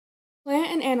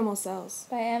Plant and Animal Cells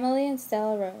by Emily and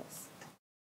Stella Rose.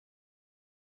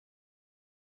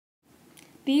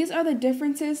 These are the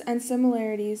differences and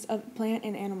similarities of plant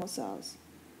and animal cells.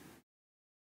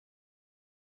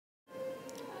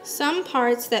 Some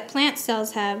parts that plant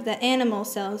cells have that animal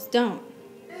cells don't.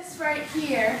 This right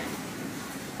here,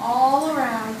 all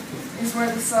around, is where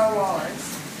the cell wall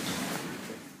is.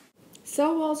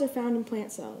 Cell walls are found in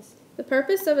plant cells. The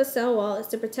purpose of a cell wall is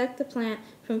to protect the plant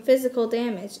from physical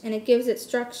damage, and it gives it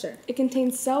structure. It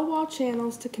contains cell wall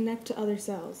channels to connect to other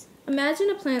cells. Imagine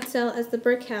a plant cell as the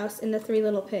brick house in the Three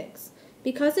Little Pigs.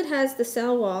 Because it has the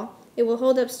cell wall, it will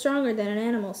hold up stronger than an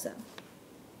animal cell.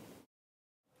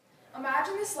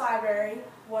 Imagine this library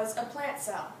was a plant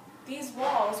cell. These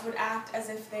walls would act as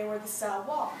if they were the cell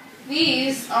wall.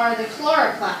 These are the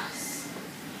chloroplasts.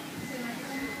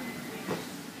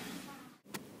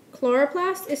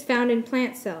 Chloroplast is found in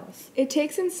plant cells. It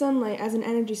takes in sunlight as an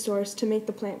energy source to make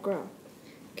the plant grow.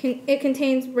 It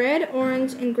contains red,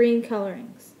 orange, and green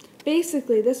colorings.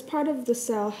 Basically, this part of the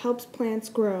cell helps plants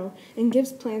grow and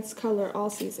gives plants color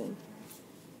all season.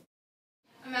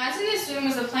 Imagine this room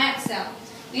was a plant cell.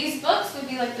 These books would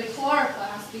be like the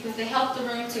chloroplast because they help the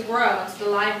room to grow into the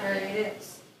library it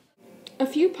is. A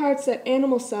few parts that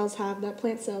animal cells have that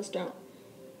plant cells don't.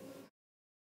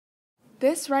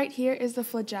 This right here is the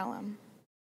flagellum.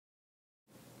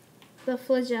 The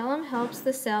flagellum helps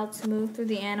the cell to move through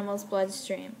the animal's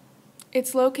bloodstream.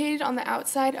 It's located on the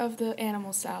outside of the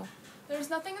animal cell.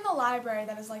 There's nothing in the library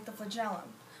that is like the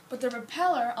flagellum, but the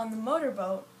propeller on the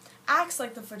motorboat acts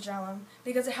like the flagellum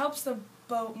because it helps the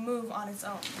boat move on its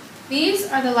own.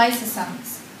 These are the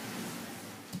lysosomes.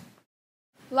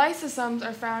 Lysosomes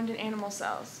are found in animal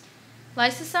cells.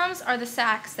 Lysosomes are the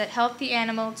sacs that help the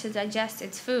animal to digest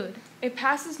its food. It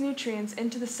passes nutrients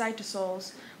into the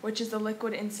cytosols, which is the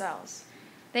liquid in cells.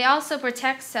 They also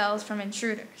protect cells from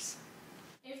intruders.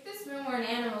 If this room were an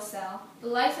animal cell, the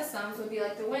lysosomes would be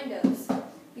like the windows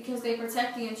because they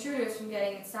protect the intruders from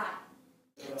getting inside.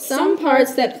 Some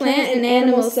parts that plant and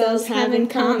animal cells have in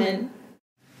common.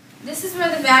 This is where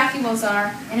the vacuoles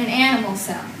are in an animal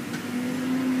cell.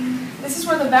 This is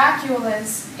where the vacuole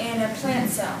is in a plant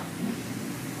cell.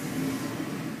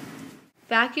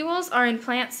 Vacuoles are in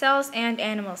plant cells and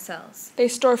animal cells. They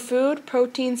store food,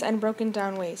 proteins, and broken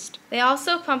down waste. They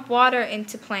also pump water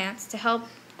into plants to help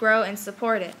grow and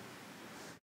support it.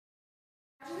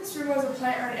 Imagine this room was a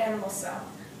plant or an animal cell.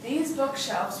 These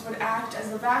bookshelves would act as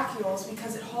the vacuoles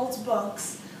because it holds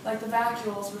books, like the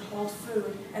vacuoles would hold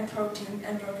food and protein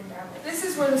and broken down waste. This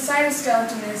is where the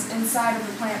cytoskeleton is inside of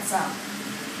the plant cell.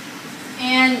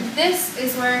 And this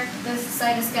is where the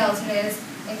cytoskeleton is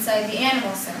inside the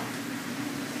animal cell.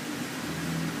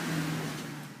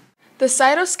 The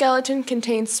cytoskeleton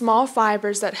contains small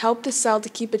fibers that help the cell to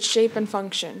keep its shape and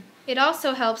function. It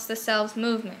also helps the cell's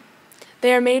movement.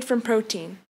 They are made from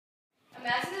protein.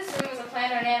 Imagine this room was a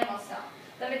plant or an animal cell.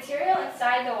 The material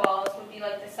inside the walls would be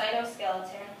like the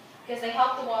cytoskeleton because they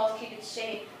help the walls keep its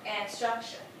shape and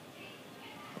structure.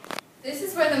 This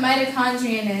is where the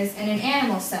mitochondrion is in an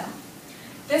animal cell.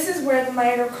 This is where the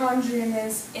mitochondrion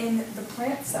is in the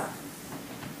plant cell.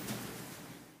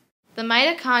 The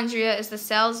mitochondria is the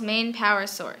cell's main power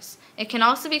source. It can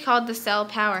also be called the cell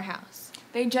powerhouse.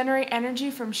 They generate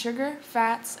energy from sugar,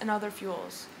 fats, and other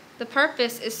fuels. The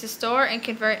purpose is to store and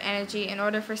convert energy in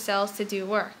order for cells to do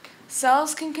work.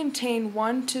 Cells can contain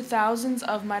 1 to thousands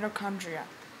of mitochondria.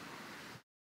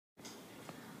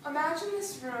 Imagine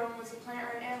this room was a plant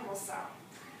or an animal cell.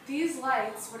 These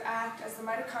lights would act as the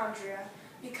mitochondria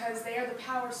because they are the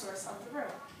power source of the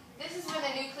room. This is where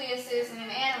the nucleus is in an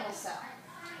animal cell.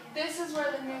 This is where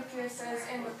the nucleus is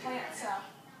in the plant cell.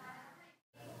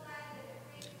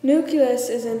 Nucleus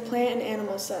is in plant and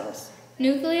animal cells.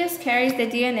 Nucleus carries the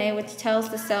DNA which tells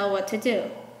the cell what to do.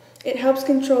 It helps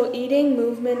control eating,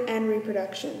 movement, and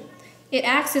reproduction. It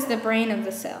acts as the brain of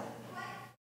the cell.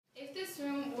 If this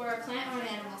room were a plant or an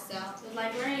animal cell, the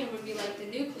librarian would be like the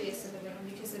nucleus of the room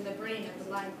because of the brain of the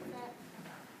library.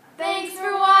 Thanks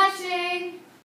for watching.